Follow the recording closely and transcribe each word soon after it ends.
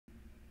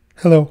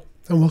Hello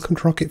and welcome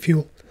to Rocket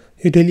Fuel,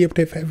 your daily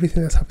update for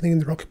everything that's happening in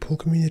the Rocket Pool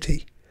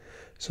community.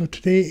 So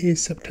today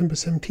is September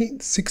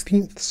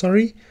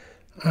 16th,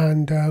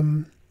 and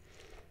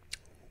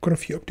got a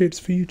few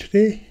updates for you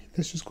today.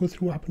 Let's just go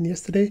through what happened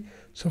yesterday.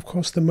 So of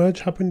course the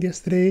merge happened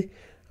yesterday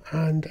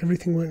and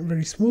everything went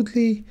very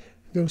smoothly.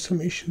 There were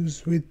some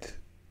issues with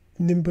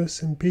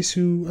Nimbus and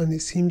Besu, and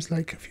it seems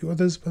like a few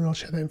others, but I'll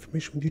share that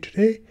information with you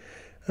today.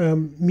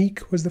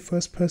 Meek was the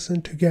first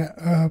person to get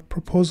a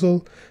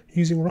proposal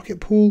using Rocket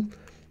Pool,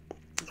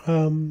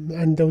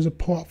 and there was a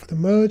port for the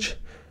merge.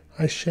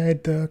 I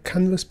shared the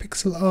canvas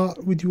pixel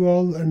art with you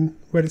all and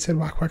where it said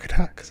whack whack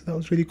attack, so that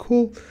was really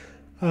cool.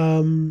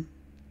 MEV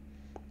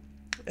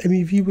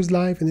was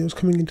live and it was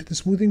coming into the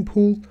smoothing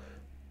pool.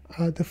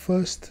 The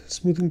first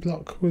smoothing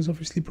block was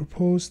obviously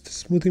proposed,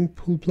 smoothing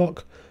pool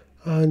block,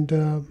 and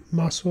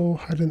Maso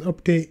had an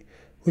update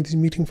with his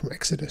meeting from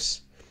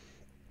Exodus.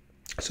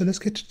 So let's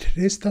get to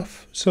today's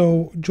stuff.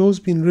 So Joe's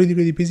been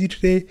really busy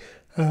today.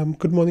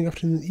 Good morning,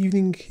 afternoon,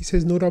 evening. He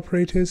says, node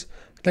operators,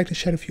 I'd like to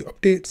share a few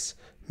updates.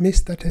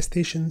 Missed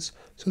attestations.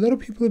 So a lot of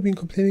people have been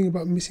complaining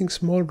about missing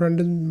small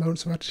random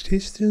amounts of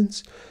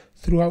attestations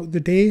throughout the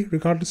day,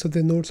 regardless of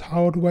their node's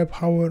hard web,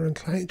 power, and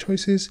client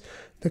choices.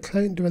 The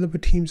client developer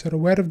teams are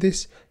aware of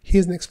this.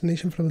 Here's an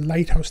explanation from the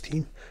Lighthouse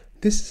team.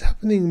 This is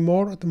happening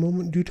more at the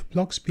moment due to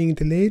blocks being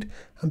delayed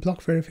and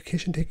block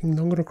verification taking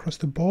longer across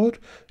the board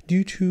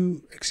due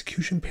to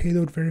execution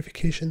payload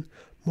verification.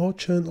 More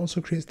churn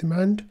also creates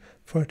demand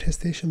for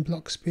attestation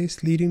block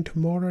space, leading to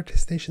more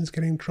attestations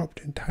getting dropped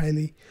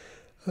entirely.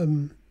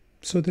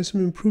 So there's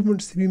some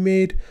improvements to be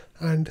made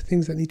and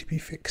things that need to be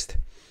fixed.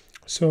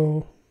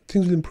 So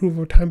things will improve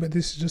over time, but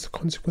this is just a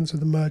consequence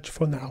of the merge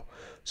for now.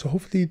 So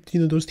hopefully,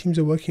 those teams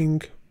are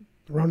working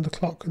around the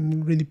clock and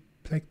they're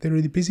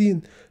really busy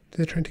and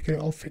they're trying to get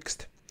it all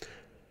fixed.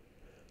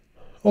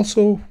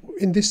 Also,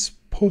 in the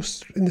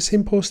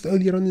same post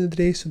earlier on in the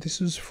day, so this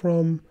was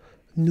from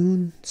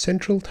noon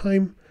Eastern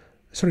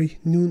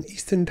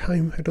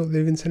time. I don't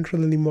live in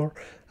Central anymore.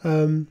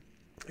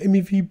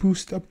 MEV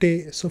boost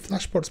update. So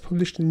Flashbots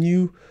published a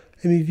new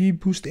MEV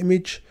boost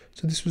image.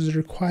 So this was a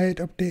required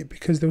update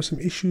because there were some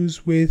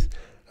issues with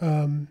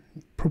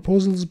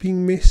proposals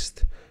being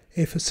missed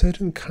if a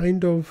certain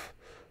kind of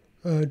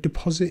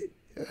deposit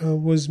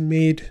was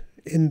made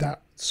in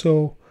that.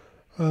 So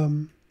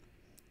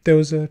there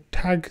was a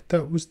tag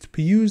that was to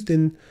be used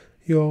in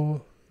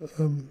your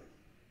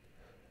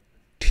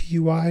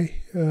TUI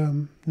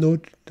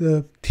node,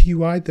 the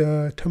TUI,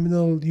 the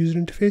terminal user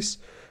interface,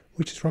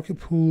 which is Rocket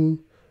Pool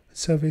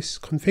service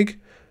config,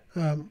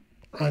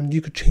 and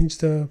you could change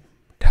the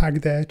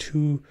tag there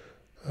to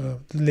the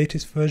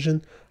latest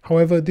version.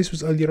 However, this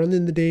was earlier on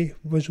in the day,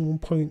 version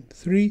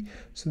 1.3,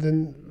 so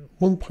then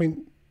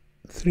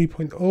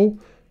 1.3.0,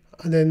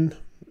 and then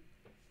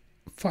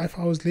 5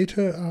 hours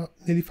later,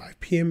 nearly 5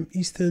 p.m.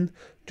 Eastern,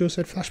 Joe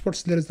said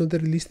Flashbots let us know they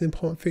released an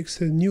important fix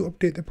to the new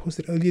update they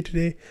posted earlier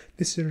today.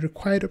 This is a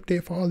required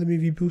update for all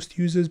MEV Boost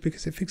users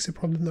because it fixed a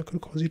problem that could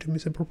cause you to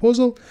miss a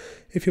proposal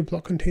if your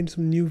block contains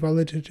some new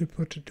validated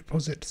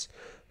deposits.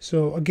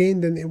 So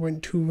again, then it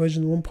went to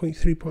version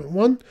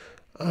 1.3.1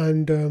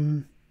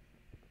 and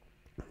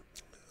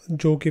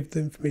Joe gave the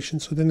information.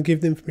 So then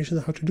gave the information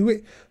on how to do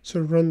it. So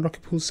run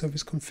Rocket Pool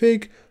service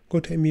config, go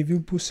to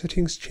MEV Boost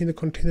settings, change the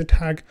container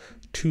tag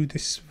to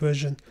this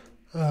version.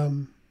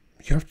 You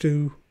have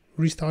to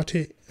restart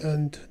it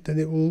and then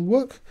it will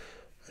work.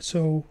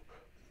 So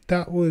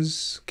that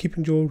was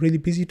keeping Joe really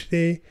busy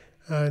today,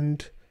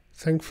 and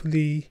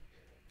thankfully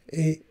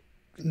it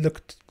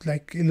looks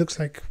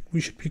like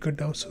we should be good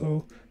now.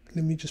 So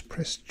let me just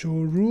press Joe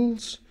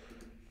rules,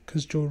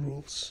 because Joe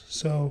rules.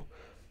 So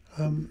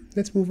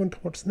let's move on to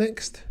what's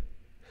next.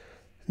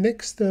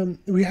 Next,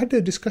 we had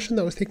a discussion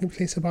that was taking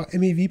place about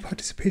MEV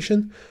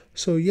participation.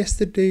 So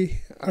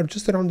yesterday, or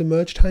just around the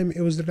merge time,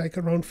 it was like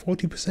around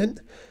 40%,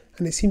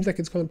 and it seems like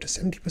it's gone up to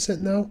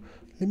 70% now.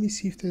 Let me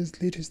see if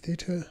there's latest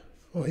data.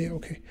 Oh yeah,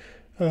 okay.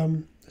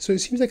 So it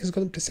seems like it's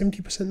gone up to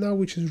 70% now,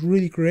 which is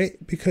really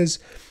great because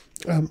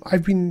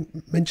I've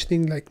been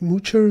mentioning like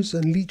moochers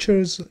and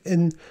leechers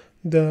on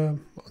the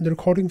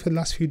recording for the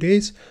last few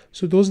days.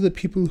 So those are the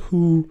people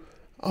who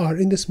are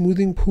in the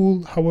smoothing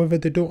pool, however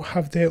they don't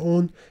have their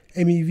own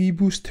MEV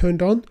boost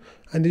turned on,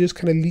 and they're just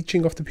kind of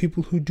leeching off the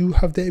people who do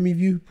have the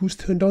MEV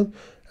boost turned on.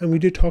 And we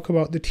did talk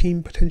about the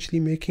team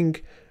potentially making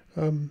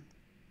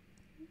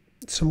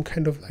some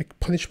kind of like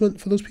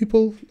punishment for those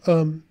people.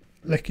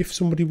 Like if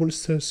somebody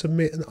wants to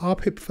submit an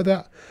RPIP for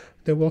that,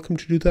 they're welcome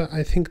to do that.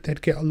 I think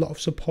they'd get a lot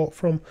of support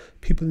from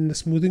people in the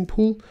smoothing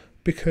pool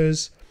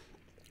because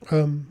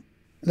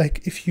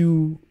like if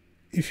you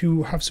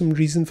have some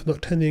reason for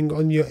not turning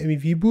on your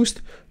MEV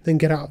boost, then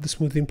get out of the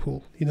smoothing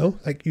pool.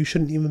 Like you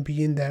shouldn't even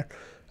be in there.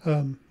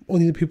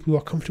 Only the people who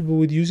are comfortable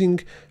with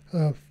using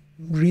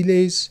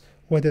relays,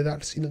 whether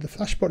that's the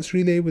Flashbots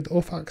relay with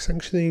OFAC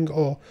sanctioning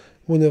or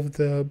one of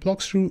the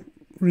blocks root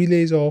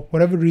relays or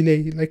whatever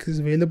relay is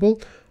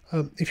available.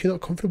 If you're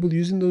not comfortable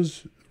using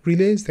those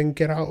relays, then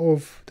get out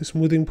of the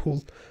smoothing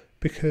pool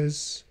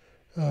because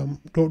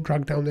don't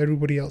drag down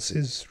everybody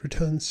else's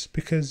returns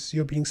because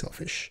you're being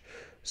selfish.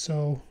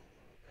 So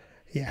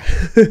yeah,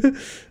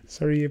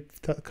 sorry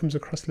if that comes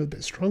across a little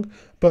bit strong,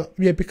 but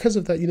yeah, because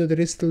of that, there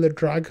is still a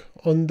drag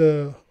on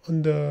the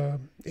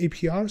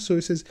APR. So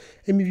it says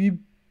MEV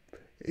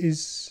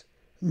is,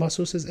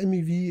 Maso says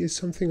MEV is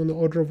something on the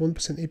order of 1%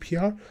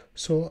 APR.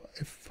 So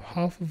if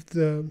half of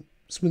the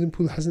smoothing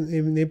pool hasn't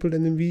enabled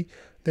MEV,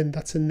 then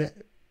that's a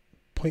net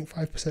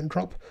 0.5%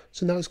 drop.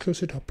 So now it's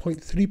closer to a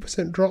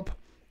 0.3% drop.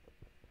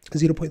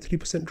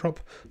 0.3% drop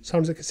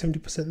sounds like a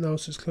 70% now,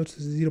 so it's close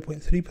to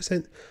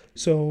 0.3%.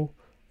 So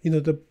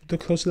the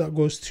closer that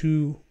goes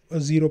to a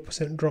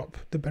 0% drop,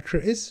 the better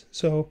it is.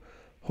 So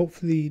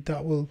hopefully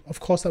that will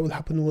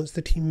happen once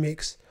the team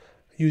makes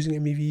using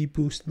MEV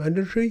boost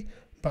mandatory,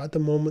 but at the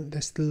moment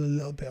there's still a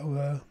little bit of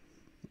a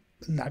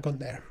lag on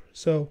there.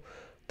 So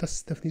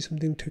that's definitely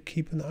something to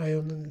keep an eye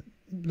on and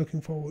looking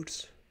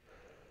forwards.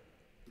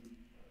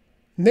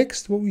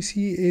 Next, what we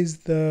see is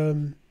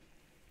the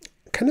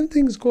kind of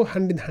things go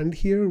hand in hand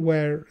here,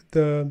 where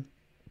the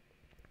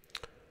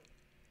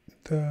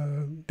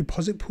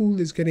deposit pool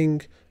is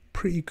getting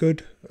pretty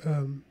good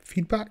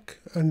feedback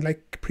and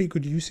like pretty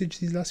good usage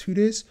these last few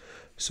days.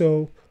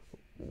 So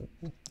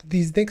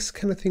these next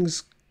kind of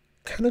things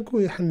kind of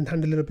go hand in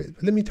hand a little bit,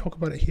 but let me talk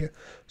about it here.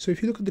 So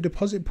if you look at the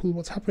deposit pool,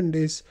 what's happened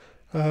is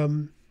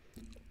on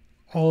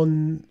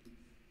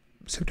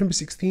September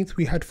 16th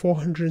we had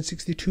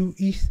 462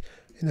 ETH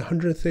in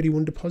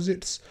 131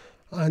 deposits,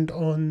 and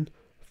on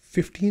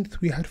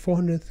 15th we had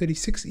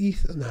 436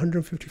 ETH and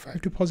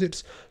 155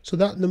 deposits. So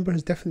that number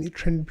has definitely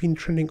been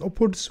trending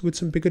upwards, with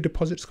some bigger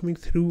deposits coming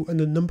through and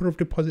the number of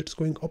deposits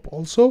going up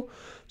also.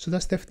 So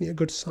that's definitely a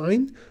good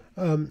sign.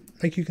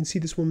 Like you can see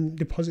this one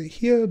deposit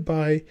here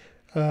by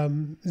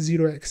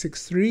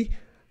 0x63,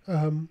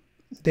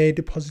 they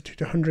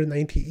deposited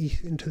 190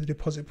 ETH into the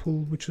deposit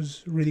pool, which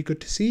was really good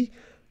to see.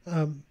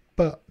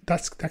 But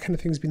that kind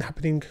of thing has been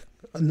happening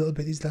a little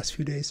bit these last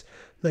few days.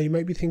 Now you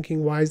might be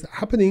thinking, why is that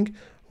happening?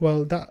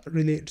 Well, that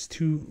relates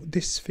to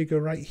this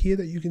figure right here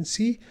that you can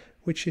see,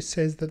 which it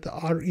says that the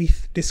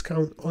RETH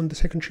discount on the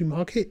secondary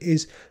market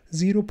is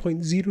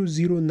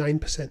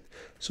 0.009%.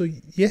 So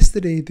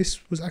yesterday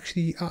this was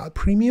actually at a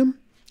premium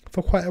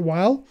for quite a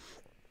while,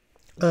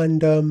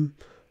 and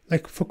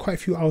like for quite a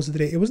few hours of the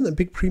day. It wasn't a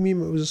big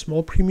premium, it was a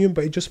small premium,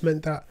 but it just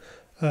meant that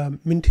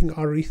minting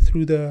RETH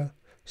through the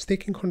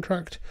staking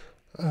contract,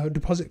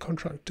 deposit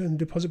contract and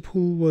deposit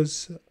pool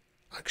was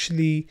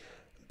actually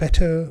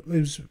better. It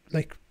was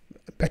like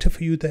better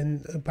for you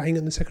than buying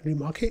in the secondary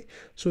market.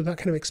 So that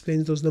kind of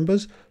explains those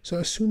numbers. So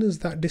as soon as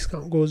that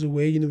discount goes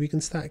away, we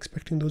can start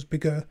expecting those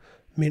bigger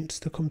mints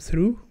to come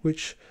through,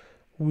 which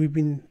we've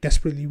been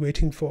desperately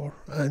waiting for.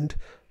 And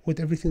with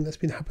everything that's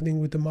been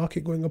happening with the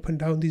market going up and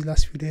down these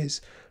last few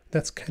days,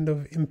 that's kind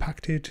of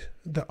impacted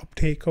the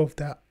uptake of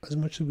that as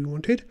much as we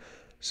wanted.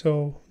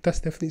 So that's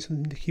definitely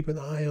something to keep an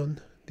eye on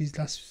these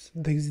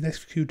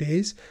next few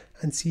days,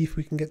 and see if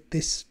we can get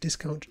this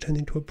discount to turn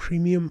into a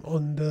premium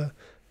on the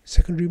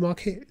secondary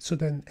market. So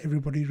then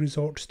everybody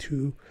resorts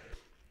to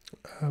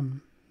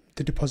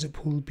the deposit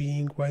pool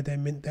being where they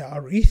mint their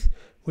RETH,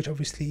 which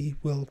obviously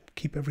will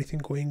keep everything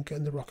going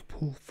in the rocket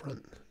pool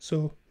front.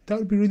 So that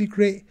would be really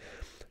great.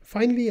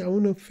 Finally, I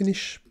want to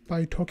finish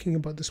by talking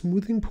about the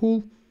smoothing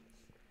pool.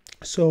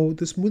 So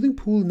the smoothing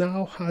pool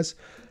now has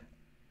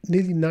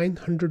nearly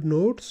 900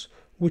 nodes,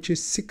 which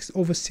is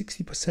over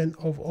 60%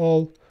 of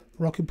all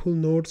rocket pool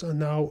nodes are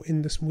now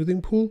in the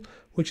smoothing pool,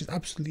 which is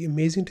absolutely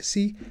amazing to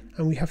see.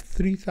 And we have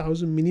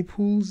 3,000 mini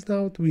pools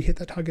now. We hit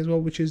that target as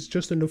well, which is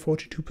just under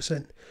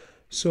 42%.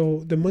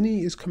 So the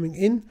money is coming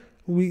in.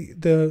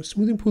 The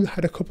smoothing pool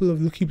had a couple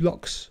of lucky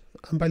blocks,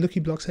 and by lucky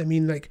blocks I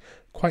mean like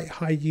quite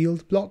high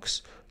yield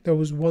blocks. There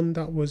was one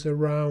that was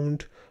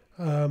around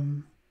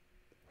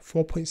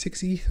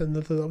 4.6 ETH,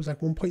 another that was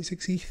like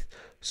 1.6 ETH.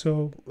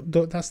 So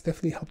that's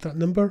definitely helped that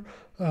number.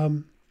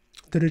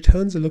 The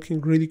returns are looking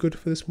really good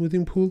for the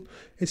smoothing pool,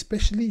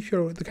 especially if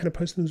you're the kind of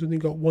person who's only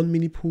got one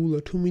mini pool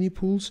or two mini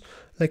pools.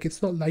 Like,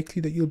 it's not likely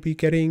that you'll be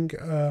getting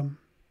a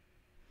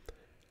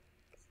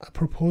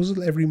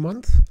proposal every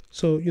month.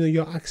 So,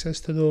 your access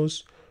to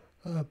those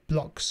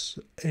blocks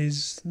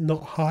is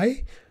not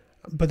high.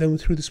 But then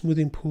through the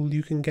smoothing pool,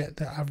 you can get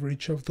the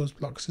average of those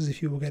blocks as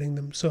if you were getting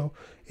them. So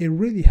it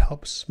really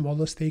helps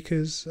smaller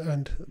stakers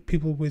and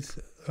people with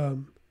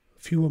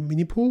fewer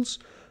mini pools.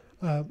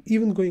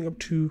 Even going up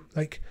to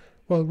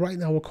right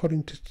now,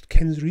 according to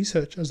Ken's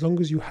research, as long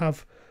as you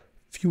have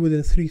fewer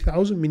than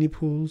 3,000 mini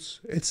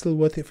pools, it's still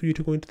worth it for you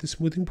to go into the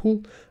smoothing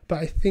pool. But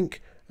I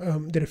think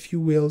there are a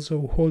few whales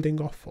who are holding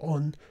off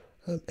on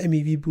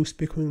MEV boost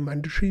becoming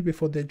mandatory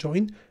before they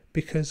join,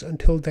 because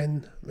until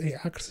then it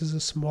acts as a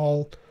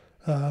small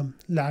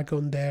lag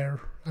on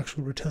their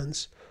actual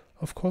returns.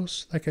 Of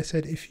course, like I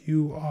said, if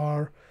you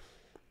are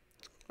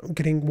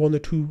getting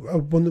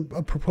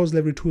a proposal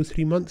every 2 or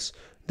 3 months,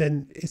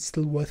 then it's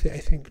still worth it, I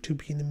think, to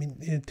be in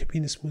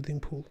the smoothing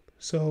pool.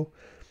 So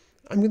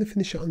I'm going to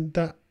finish it on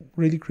that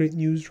really great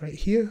news right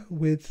here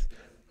with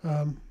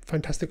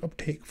fantastic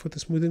uptake for the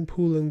smoothing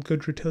pool and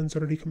good returns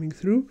already coming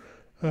through.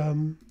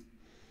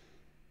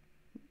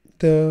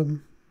 The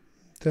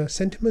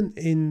sentiment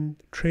in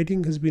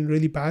trading has been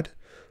really bad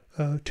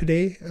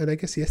today, and I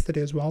guess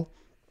yesterday as well.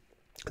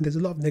 And there's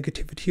a lot of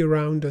negativity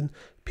around, and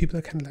people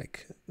are kind of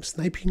like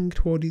sniping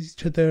towards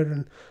each other,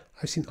 and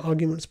I've seen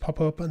arguments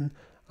pop up, and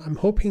I'm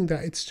hoping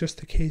that it's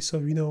just a case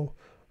of,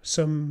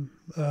 some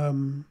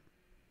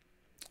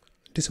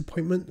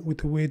disappointment with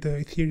the way the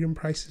Ethereum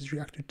price has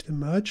reacted to the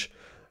merge.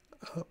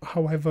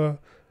 However,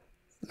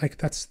 like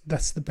that's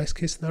the best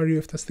case scenario.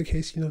 If that's the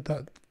case,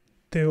 that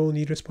they're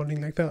only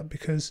responding like that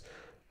because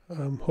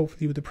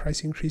hopefully with the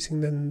price increasing,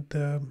 then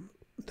the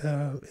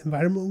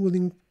environment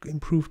will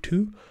improve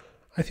too.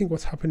 I think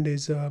what's happened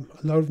is a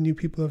lot of new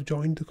people have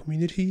joined the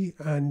community,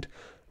 and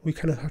we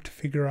kind of have to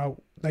figure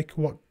out like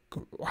how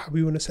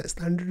we want to set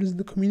standards in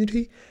the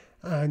community,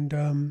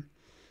 and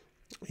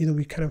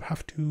we kind of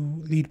have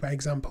to lead by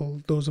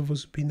example. Those of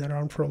us who've been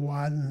around for a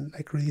while and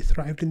like really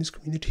thrived in this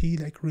community,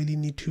 like really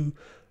need to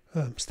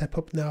step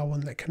up now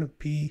and like kind of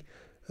be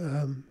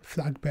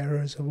flag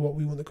bearers of what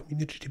we want the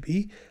community to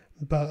be.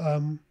 But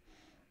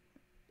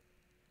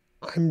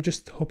I'm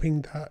just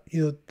hoping that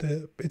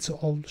it's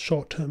all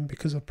short term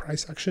because of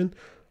price action.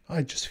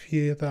 I just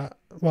fear that,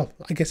 well,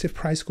 I guess if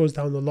price goes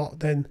down a lot,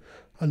 then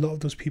a lot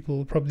of those people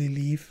will probably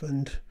leave,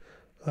 and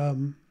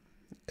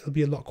it'll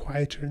be a lot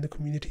quieter in the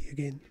community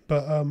again.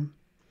 But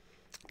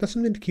that's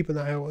something to keep an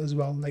eye out as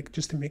well, like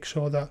just to make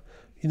sure that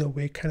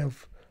we're kind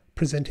of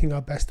presenting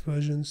our best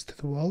versions to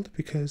the world,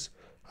 because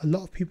a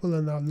lot of people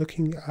are now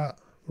looking at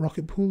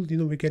Rocket Pool.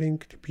 We're getting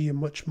to be a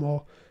much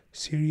more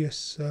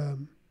serious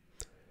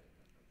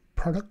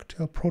product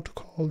or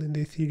protocol in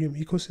the Ethereum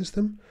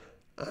ecosystem,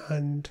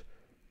 and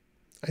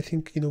I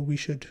think we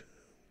should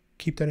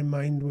keep that in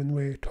mind when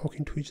we're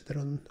talking to each other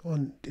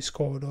on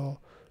Discord or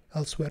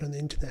elsewhere on the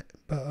internet.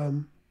 But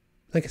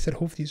like I said,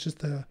 hopefully it's just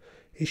the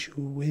issue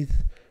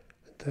with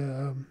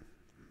the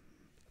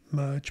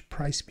merge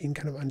price being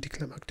kind of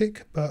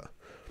anticlimactic, but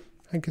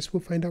I guess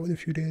we'll find out in a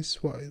few days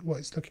what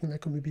it's looking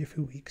like, or maybe a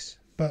few weeks.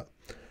 But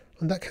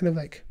on that kind of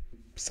like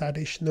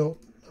sadish note,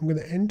 I'm going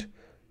to end.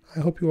 I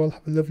hope you all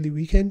have a lovely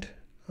weekend.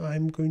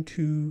 I'm going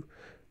to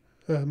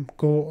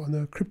go on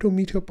a crypto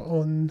meetup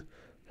on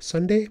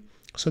Sunday,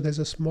 so there's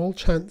a small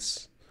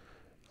chance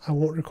I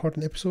won't record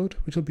an episode,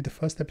 which will be the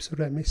first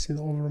episode I missed in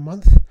over a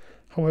month.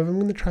 However, I'm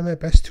going to try my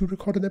best to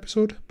record an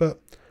episode, but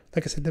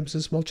like I said, there's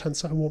a small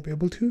chance that I won't be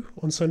able to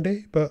on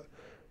Sunday. But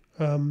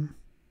I'll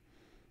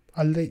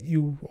let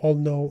you all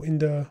know in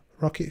the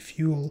Rocket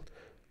Fuel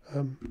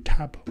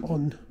tab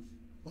on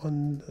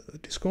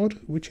Discord,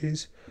 which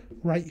is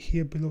right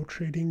here below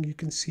trading. You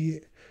can see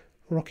it,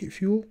 Rocket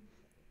Fuel,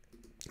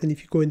 and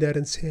if you go in there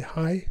and say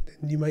hi,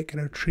 then you might get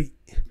a treat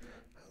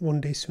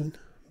one day soon.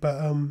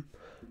 But I'm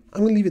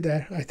gonna leave it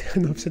there. I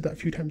know I've said that a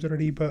few times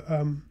already, but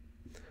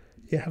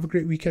yeah, have a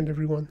great weekend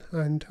everyone,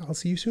 and I'll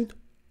see you soon.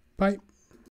 Bye.